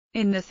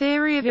In the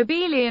theory of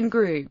abelian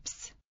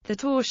groups, the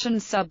torsion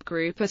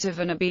subgroup of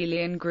an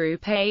abelian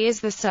group A is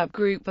the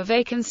subgroup of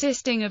A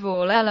consisting of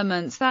all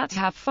elements that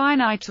have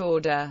finite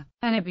order.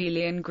 An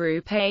abelian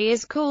group A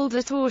is called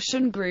a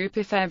torsion group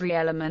if every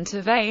element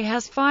of A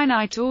has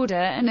finite order,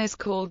 and is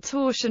called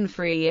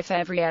torsion-free if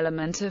every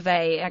element of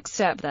A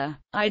except the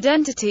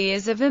identity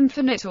is of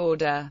infinite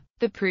order.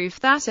 The proof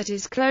that it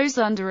is closed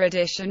under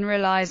addition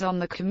relies on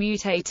the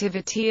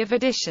commutativity of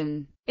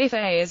addition. If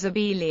A is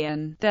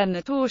abelian, then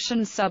the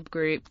torsion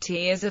subgroup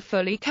T is a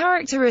fully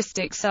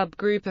characteristic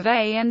subgroup of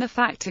A, and the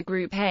factor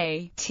group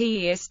A,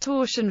 T, is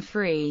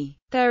torsion-free.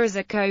 There is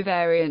a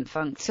covariant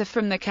functor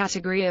from the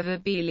category of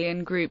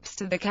abelian groups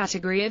to the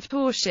category of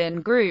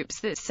torsion groups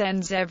that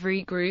sends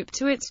every group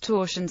to its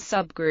torsion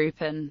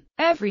subgroup and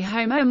every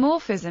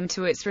homomorphism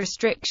to its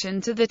restriction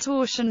to the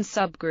torsion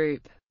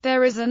subgroup.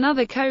 There is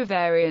another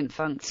covariant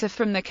functor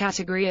from the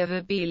category of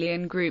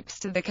abelian groups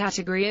to the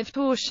category of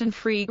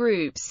torsion-free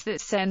groups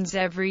that sends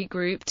every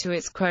group to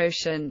its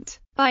quotient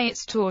by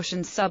its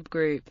torsion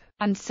subgroup,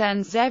 and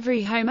sends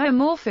every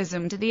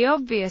homomorphism to the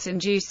obvious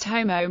induced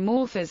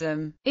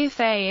homomorphism. If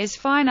A is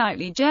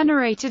finitely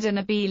generated and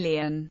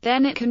abelian,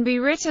 then it can be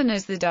written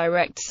as the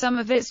direct sum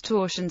of its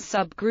torsion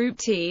subgroup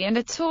T and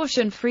a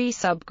torsion-free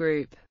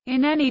subgroup.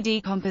 In any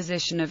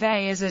decomposition of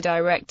A as a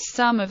direct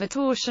sum of a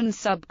torsion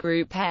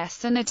subgroup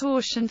S and a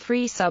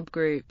torsion-free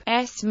subgroup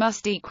S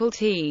must equal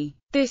T.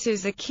 This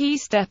is a key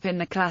step in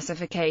the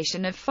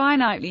classification of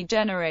finitely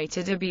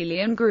generated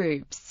abelian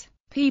groups.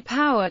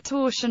 P-power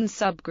torsion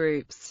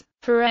subgroups.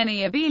 For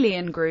any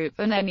abelian group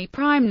and any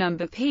prime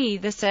number P,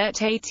 the set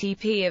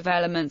ATP of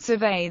elements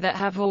of A that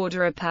have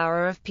order a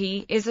power of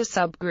P is a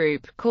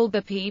subgroup called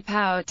the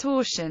P-power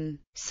torsion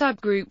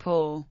subgroup,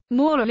 or,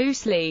 more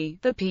loosely,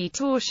 the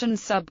P-torsion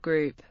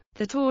subgroup.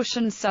 The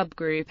torsion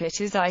subgroup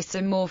it is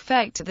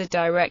isomorphic to the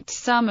direct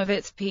sum of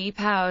its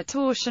P-power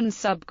torsion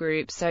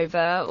subgroups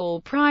over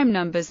all prime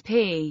numbers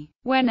P.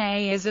 When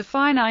A is a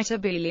finite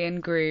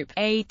abelian group,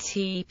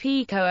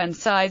 ATP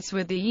coincides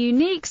with the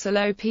unique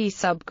solo P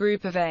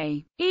subgroup of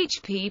A.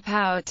 Each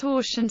P-power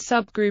torsion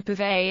subgroup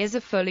of A is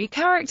a fully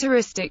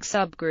characteristic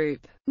subgroup.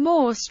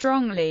 More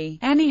strongly,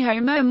 any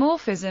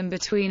homomorphism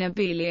between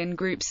abelian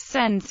groups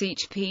sends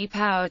each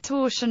P-power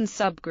torsion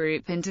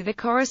subgroup into the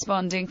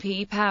corresponding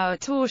P-power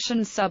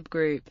torsion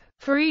subgroup.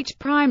 For each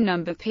prime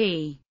number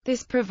P,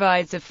 this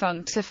provides a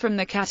functor from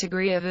the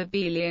category of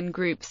abelian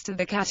groups to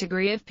the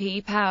category of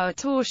P-power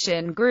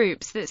torsion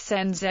groups that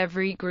sends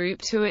every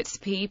group to its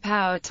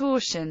P-power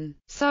torsion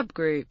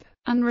subgroup,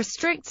 and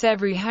restricts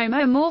every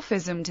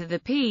homomorphism to the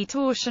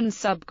P-torsion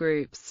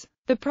subgroups.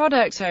 The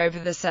product over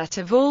the set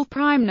of all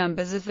prime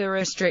numbers of the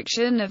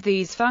restriction of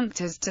these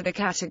functors to the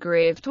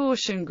category of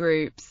torsion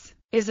groups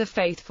is a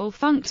faithful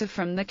functor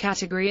from the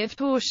category of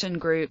torsion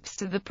groups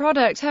to the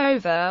product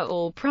over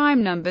all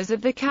prime numbers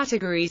of the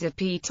categories of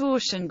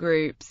P-torsion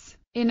groups.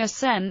 In a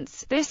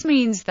sense, this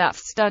means that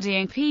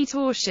studying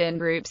P-torsion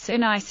groups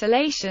in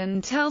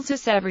isolation tells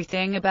us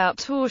everything about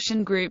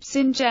torsion groups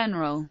in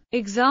general.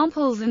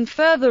 Examples and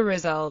further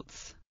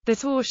results. The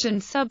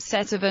torsion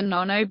subset of a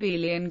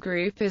non-abelian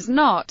group is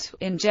not,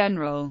 in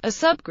general, a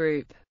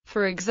subgroup.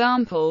 For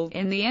example,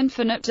 in the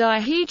infinite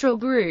dihedral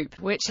group,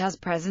 which has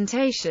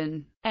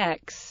presentation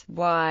x,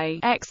 y,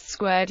 x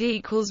squared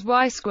equals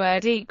y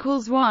squared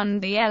equals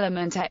 1, the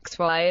element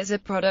xy is a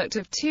product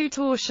of two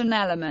torsion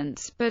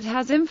elements, but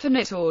has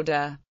infinite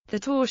order. The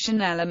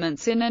torsion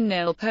elements in a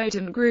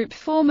nilpotent group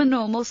form a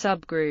normal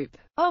subgroup.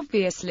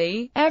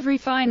 Obviously, every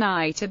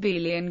finite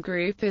abelian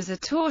group is a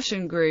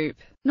torsion group.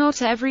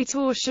 Not every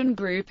torsion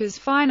group is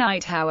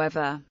finite,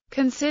 however.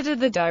 Consider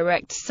the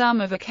direct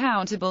sum of a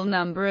countable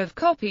number of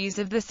copies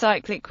of the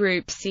cyclic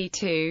group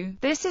C2.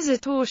 This is a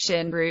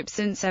torsion group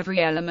since every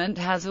element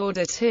has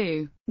order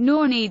 2.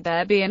 Nor need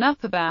there be an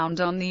upper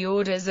bound on the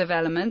orders of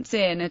elements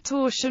in a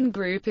torsion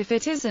group if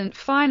it isn't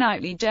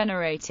finitely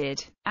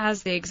generated.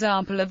 As the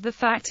example of the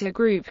factor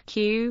group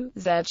Q,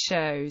 Z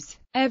shows,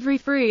 every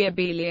free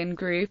abelian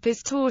group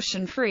is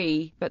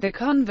torsion-free, but the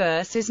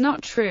converse is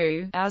not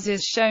true, as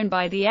is shown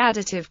by the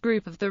additive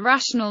group of the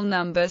rational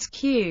numbers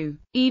Q.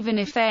 Even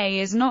if A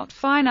is not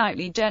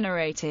finitely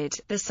generated,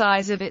 the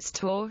size of its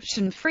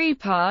torsion-free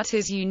part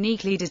is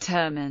uniquely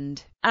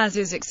determined, as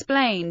is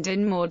explained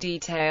in more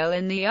detail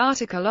in the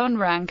article on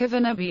rank of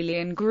an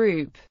abelian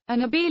group.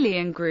 An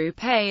abelian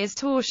group A is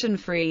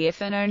torsion-free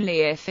if and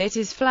only if it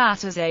is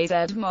flat as a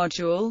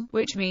Z-module,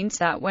 which means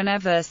that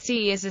whenever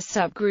C is a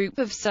subgroup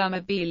of some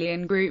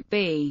abelian group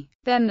B,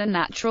 then the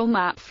natural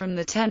map from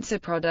the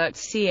tensor product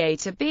CA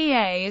to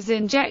BA is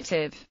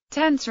injective.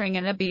 Tensoring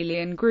an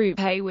abelian group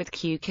A with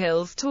Q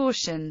kills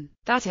torsion.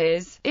 That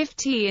is, if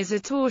T is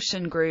a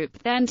torsion group,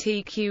 then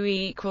TQ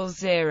equals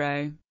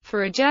 0.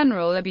 For a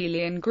general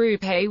abelian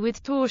group A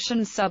with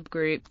torsion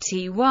subgroup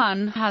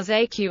T1 has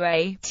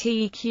AQA,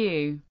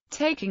 TQ.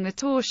 Taking the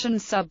torsion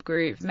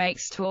subgroup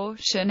makes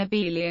torsion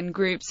abelian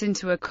groups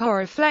into a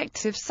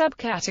correflective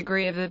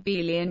subcategory of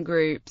abelian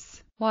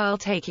groups, while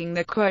taking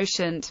the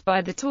quotient by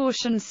the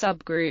torsion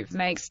subgroup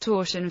makes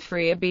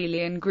torsion-free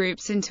abelian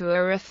groups into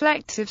a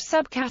reflective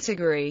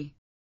subcategory.